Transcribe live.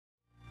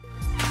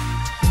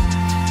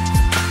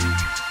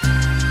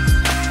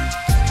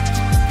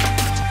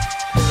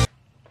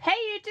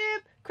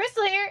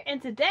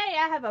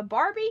I have a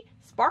Barbie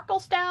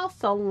Sparkle Style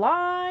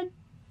Salon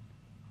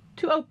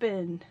to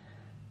open.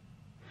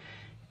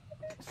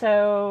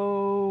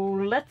 So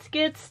let's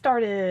get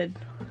started,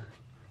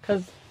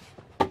 because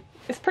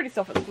it's pretty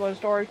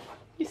self-explanatory.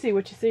 You see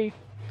what you see.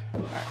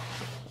 Alright.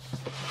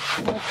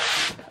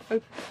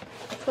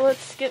 So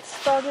let's get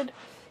started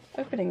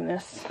opening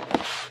this.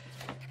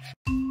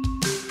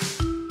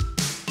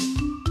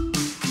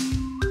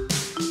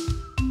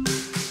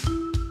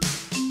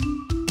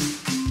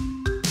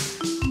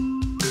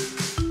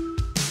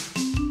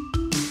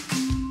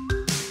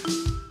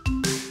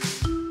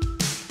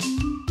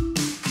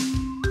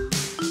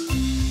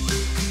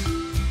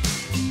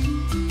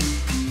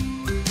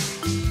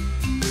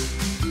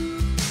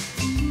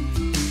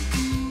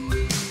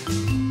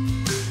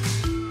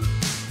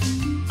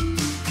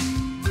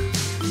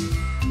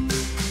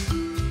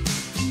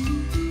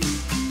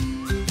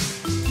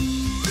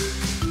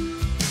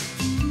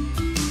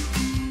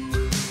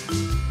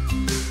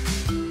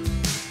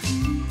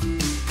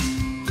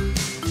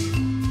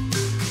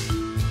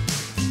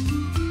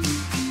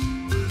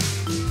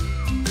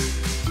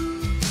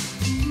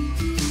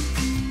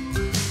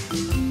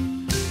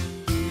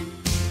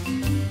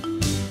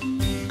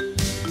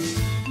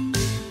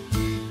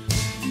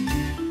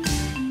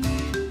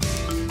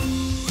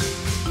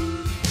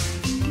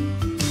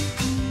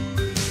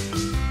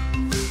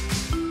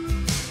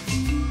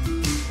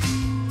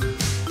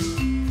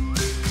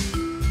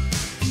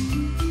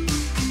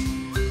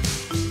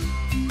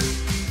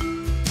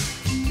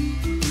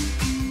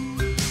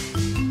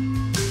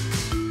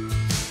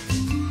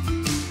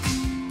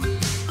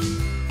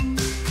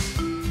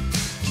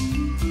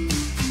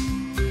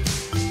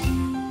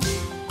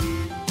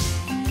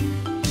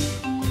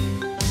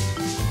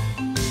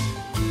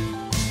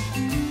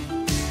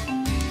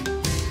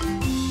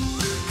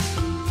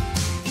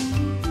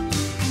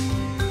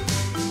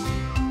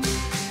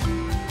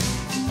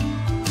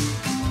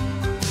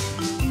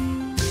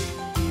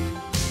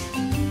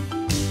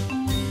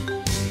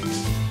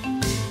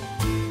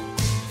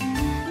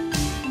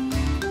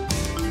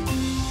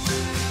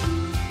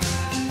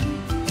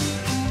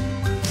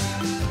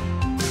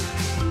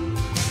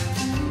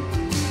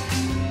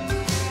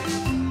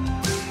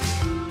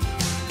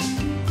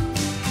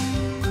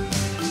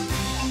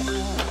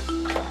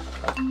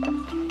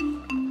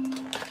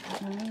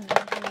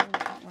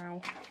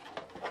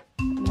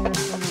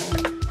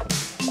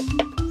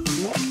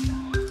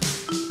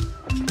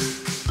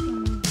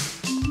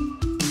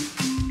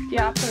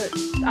 Yeah, I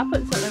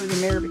put something over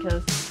the mirror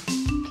because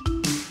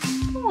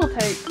I don't want to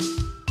take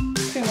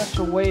too much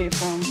away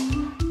from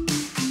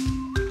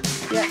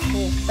the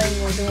actual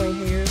thing we're doing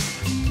here.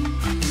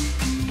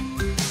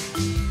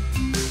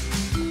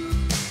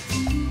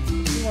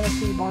 You want to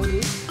see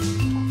Barbie?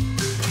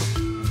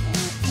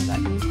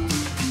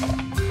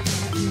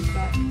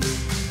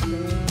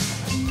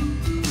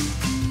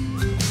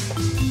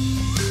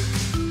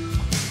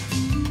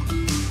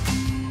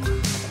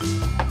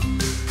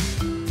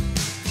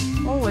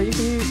 Oh, well, you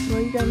can use, well,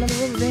 you got another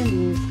rubber band to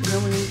use, because no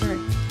one uses her.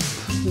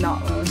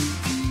 Not one.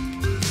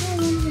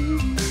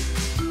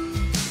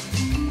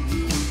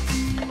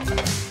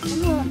 I'm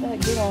not that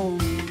good on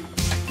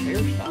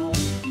hairstyle.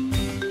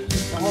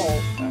 It's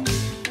all, so.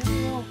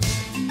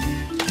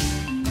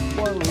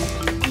 Whoa.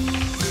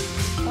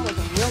 That was a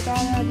real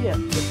bad idea.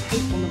 Put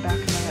tape on the back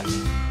of that.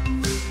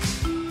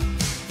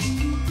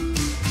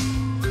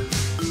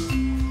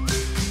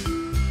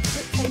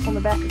 Put tape on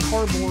the back of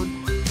cardboard.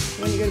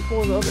 When you go to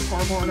pull the other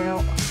cardboard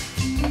out,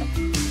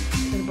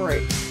 it'll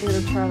break.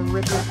 It'll try to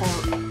rip it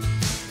apart.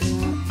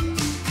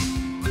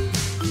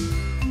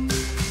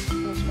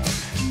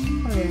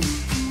 Okay.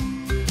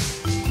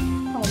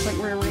 I don't think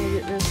we're ever going to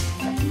get this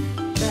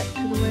back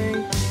to the way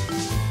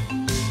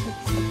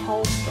it's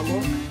supposed to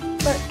look.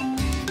 But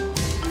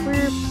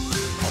we're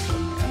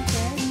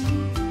okay.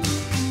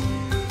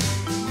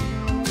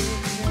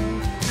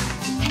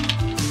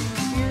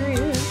 Here it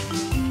is.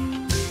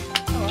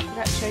 Oh, I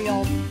forgot to show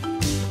y'all.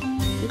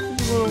 This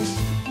is a little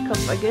cup.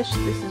 I guess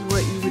this is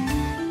what you would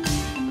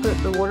put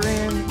the water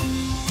in.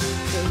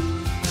 So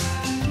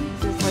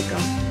this is like a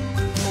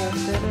little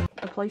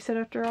setup, a play set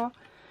after all.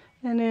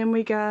 And then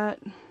we got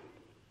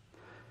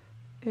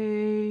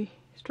a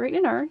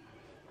straightening iron,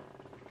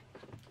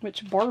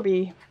 which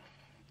Barbie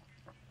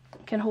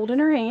can hold in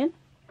her hand.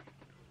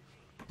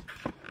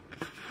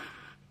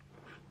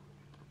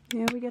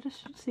 Yeah, we got to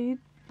see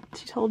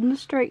she's holding the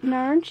straightening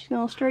iron. She's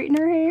gonna straighten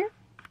her hair.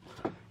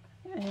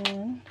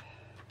 And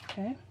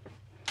okay,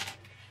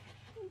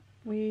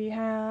 we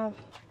have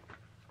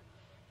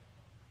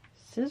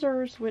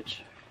scissors,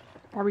 which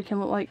Barbie can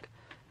look like,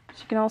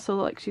 she can also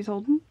look like she's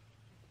holding,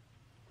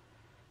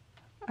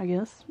 I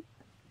guess.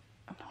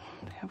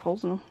 They have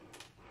holes in them.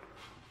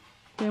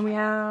 Then we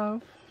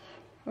have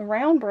a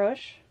round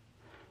brush.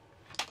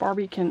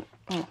 Barbie can,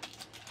 a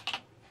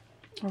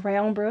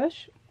round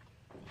brush,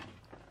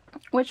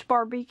 which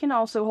Barbie can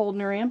also hold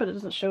in her hand, but it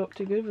doesn't show up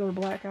too good with her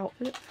black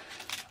outfit.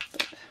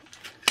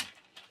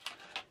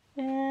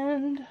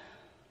 And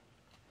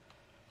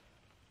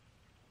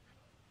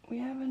we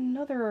have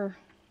another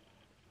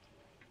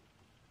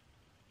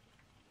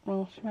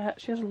Well,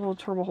 she has a little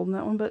trouble holding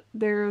that one, but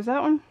there's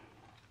that one.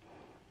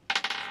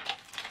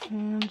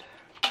 And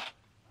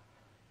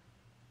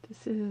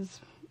this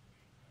is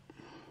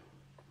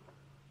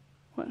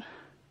what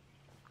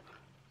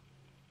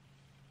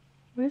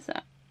is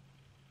that?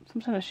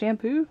 Some kind of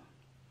shampoo?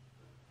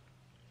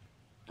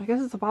 I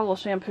guess it's a bottle of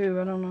shampoo,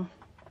 I don't know.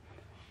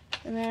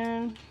 And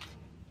then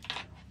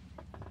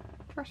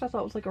first I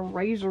thought it was like a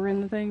razor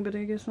in the thing, but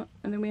I guess not.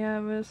 And then we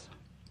have this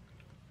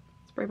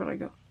spray bottle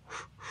go,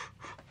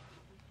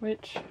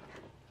 which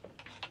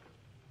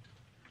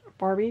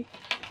Barbie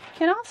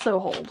can also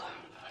hold.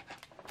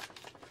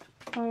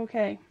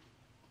 Okay.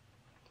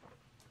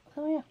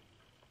 Oh yeah.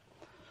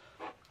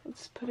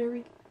 Let's put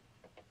everything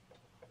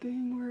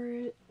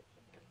where it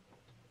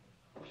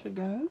should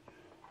go.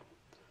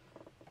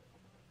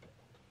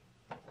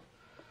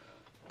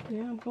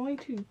 Yeah, I'm going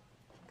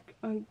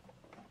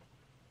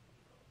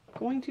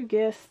to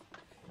guess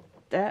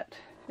that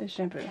is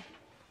shampoo.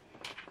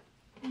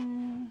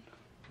 And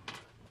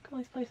all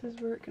these places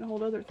where it can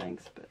hold other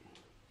things, but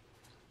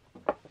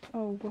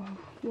oh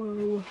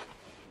whoa.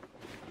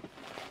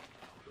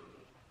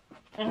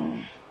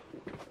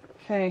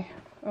 Okay.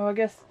 Oh, I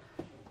guess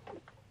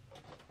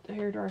the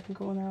hairdryer can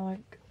go in there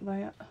like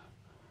that.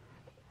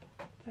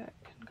 That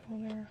can go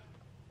in there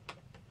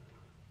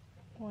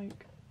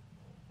like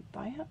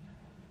that.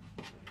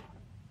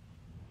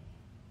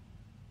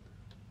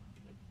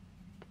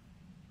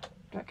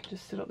 That could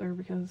just sit up there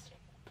because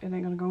it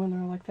ain't gonna go in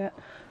there like that.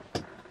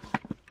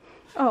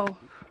 Oh,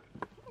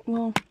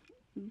 well,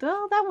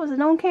 duh, that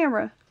wasn't on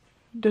camera.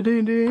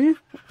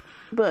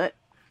 But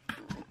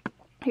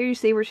here you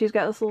see where she's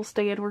got this little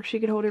stand where she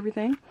can hold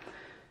everything.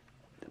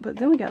 But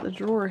then we got the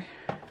drawer.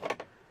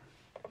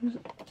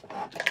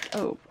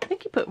 Oh,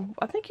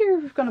 I think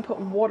you're gonna put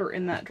water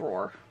in that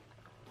drawer.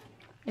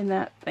 In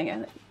that thing, I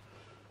think.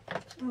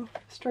 Oh,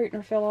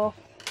 straightener fell off.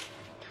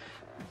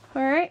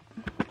 Alright.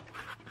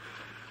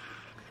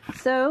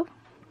 So,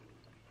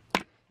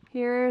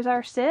 here's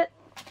our set.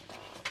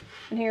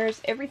 And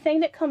here's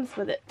everything that comes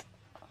with it.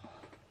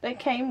 That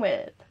came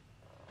with.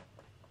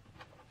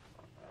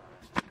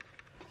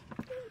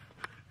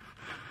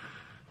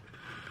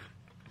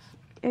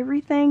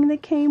 Everything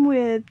that came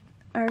with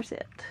our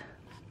set.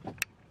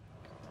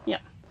 Yeah.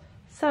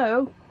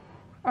 So,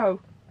 oh,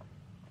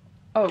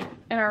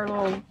 and our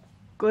little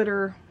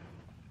glitter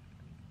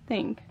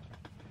thing.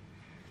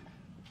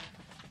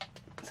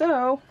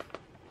 So,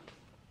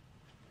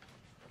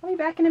 I'll be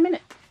back in a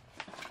minute.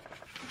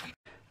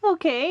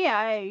 Okay,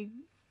 I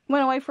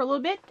went away for a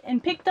little bit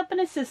and picked up an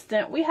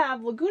assistant. We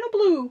have Laguna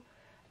Blue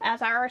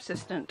as our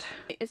assistant.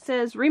 It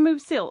says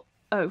remove seal.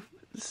 Oh,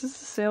 this is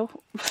the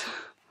seal.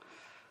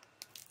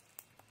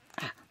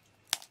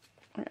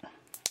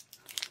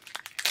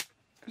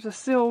 There's a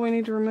seal we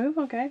need to remove,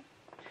 okay.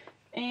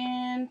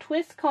 And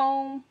twist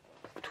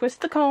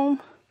the comb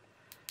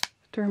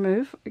to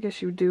remove. I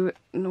guess you would do it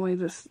in the way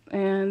this,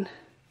 and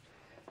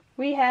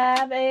we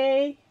have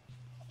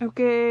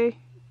okay,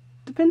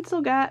 the pencil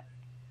got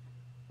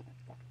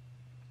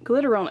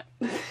glitter on it.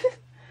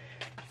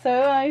 So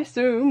I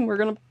assume we're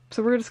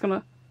just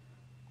gonna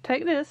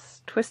take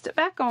this, twist it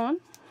back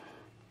on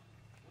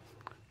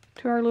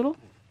to our little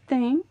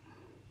thing.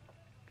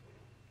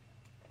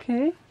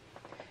 Okay.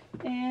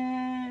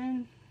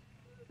 And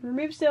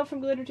remove seal from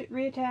glitter to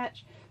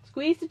reattach.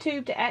 Squeeze the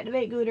tube to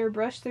activate glitter.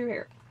 Brush through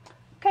hair.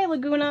 Okay,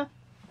 Laguna.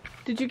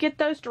 Did you get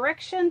those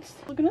directions?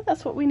 Laguna,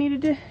 that's what we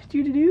needed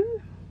you to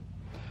do.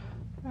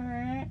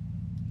 Alright.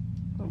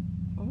 Oh.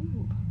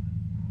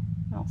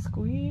 Now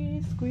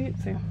squeeze.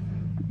 See.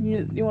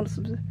 You want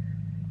some...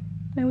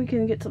 Then we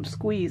can get some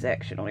squeeze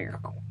action on here.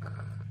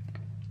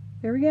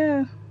 There we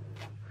go.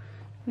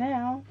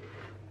 Now,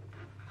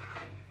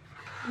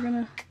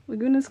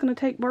 Laguna's gonna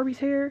take Barbie's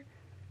hair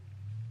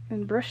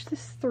and brush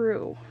this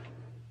through.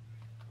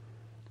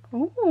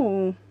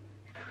 Oh,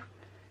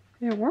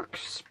 it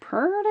works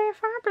pretty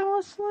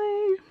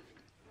fabulously.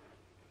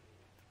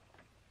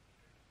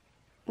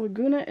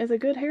 Laguna is a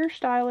good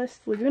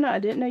hairstylist. Laguna, I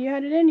didn't know you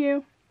had it in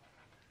you.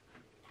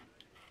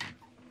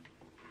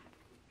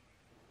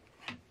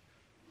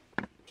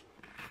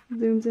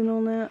 Zooms in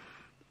on that.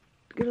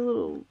 Get a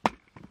little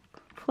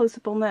close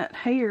up on that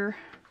hair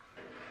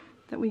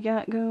that we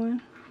got going.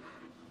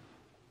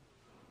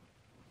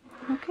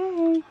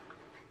 Okay.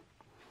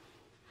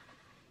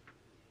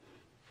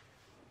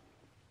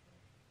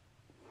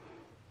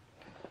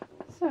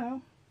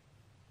 So,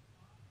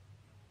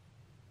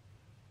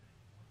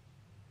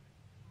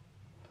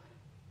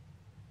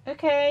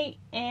 okay,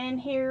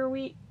 and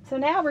so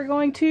now we're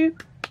going to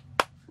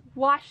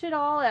wash it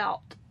all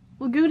out.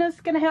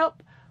 Laguna's gonna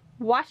help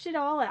wash it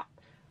all out.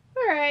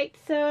 Alright,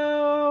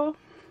 so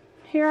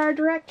here are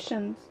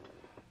directions.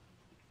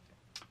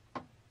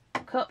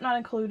 Cup not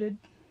included.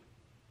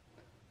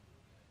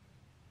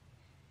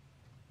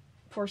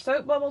 For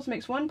soap bubbles,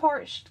 mix 1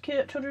 part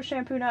children's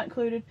shampoo not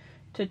included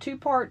to 2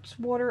 parts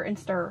water and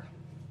stir.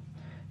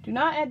 Do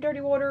not add dirty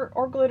water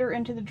or glitter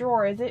into the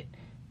drawer as it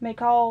may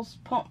cause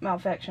pump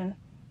malfunction.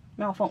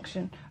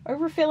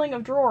 Overfilling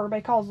of drawer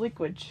may cause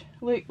leakage.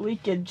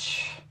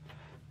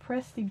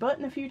 press the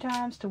button a few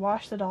times to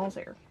wash the doll's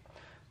hair.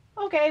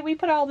 Okay, we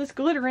put all this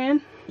glitter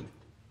in.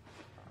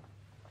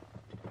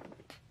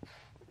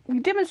 We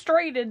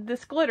demonstrated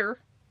this glitter.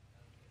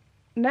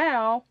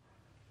 Now,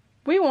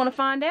 we want to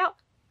find out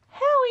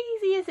how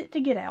easy is it to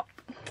get out.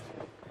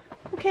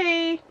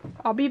 Okay,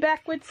 I'll be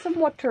back with some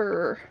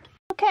water.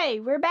 Okay,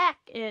 we're back,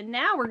 and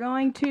now we're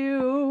going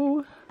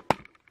to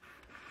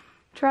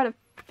try to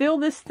fill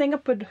this thing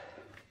up with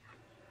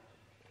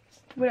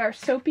our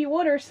soapy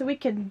water so we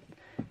can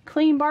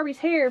clean Barbie's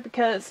hair,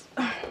 because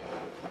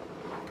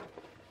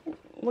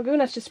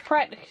Laguna's just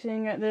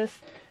practicing at this.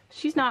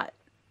 She's not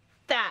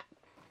that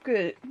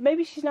good.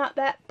 Maybe she's not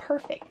that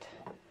perfect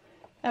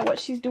at what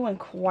she's doing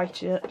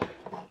quite yet.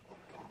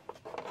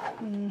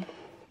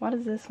 Why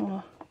does this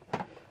want to...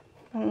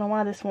 I don't know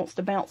why this wants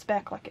to bounce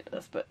back like it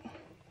does, but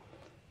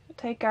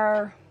take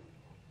our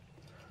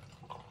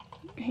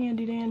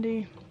handy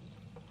dandy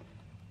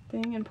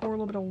thing and pour a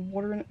little bit of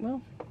water in it.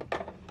 Well,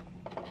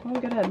 we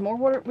could have had more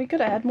water. We could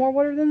have had more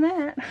water than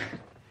that,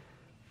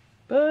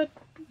 but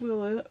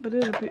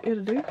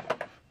it'll do.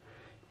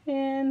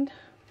 And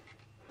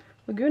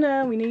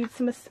Laguna, we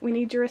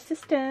need your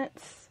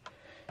assistance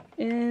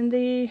in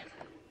the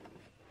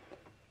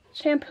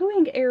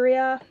shampooing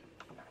area.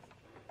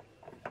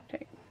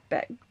 Okay,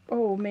 back.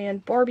 Oh man,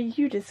 Barbie,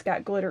 you just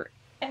got glitter.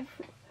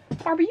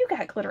 Barbie, you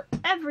got glitter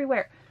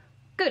everywhere.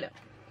 Good.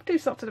 Do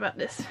something about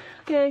this.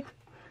 Okay.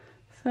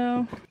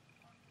 So,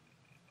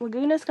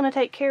 Laguna's going to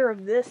take care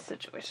of this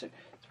situation.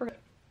 So we're going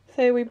to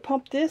say we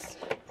pump this,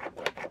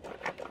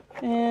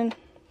 and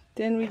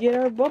then we get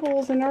our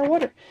bubbles in our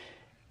water.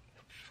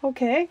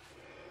 Okay.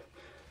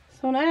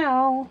 So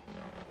now,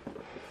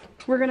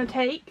 we're going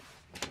to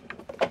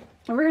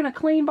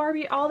clean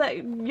Barbie, all that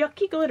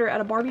yucky glitter out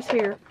of Barbie's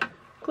hair.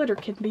 Glitter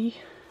can be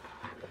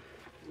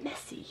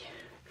messy.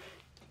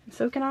 And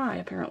so can I,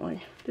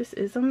 apparently. This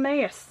is a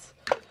mess.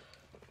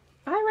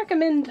 I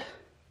recommend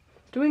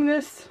doing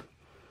this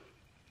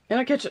in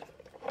a kitchen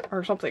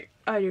or something.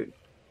 I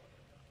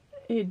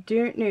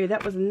don't know.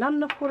 That was not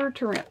enough water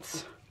to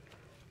rinse.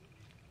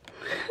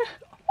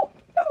 Oh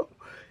no!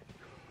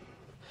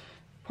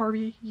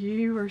 Barbie,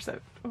 you are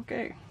soaked.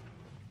 Okay.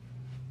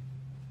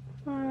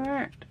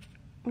 Alright.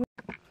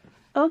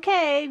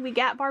 Okay, we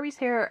got Barbie's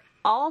hair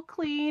all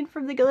clean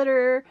from the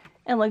glitter,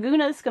 and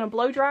Laguna's gonna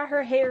blow dry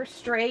her hair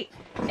straight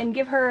and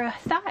give her a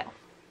style.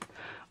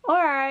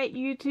 Alright,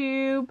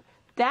 YouTube,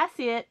 that's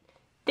it.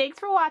 Thanks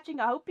for watching.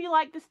 I hope you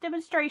liked this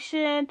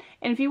demonstration,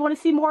 and if you want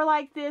to see more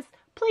like this,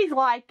 please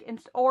like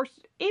or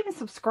even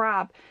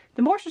subscribe.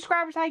 The more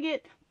subscribers I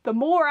get, the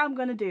more I'm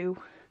gonna do.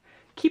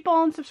 Keep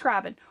on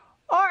subscribing.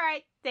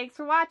 Alright, thanks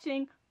for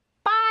watching.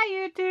 Bye,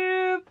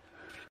 YouTube!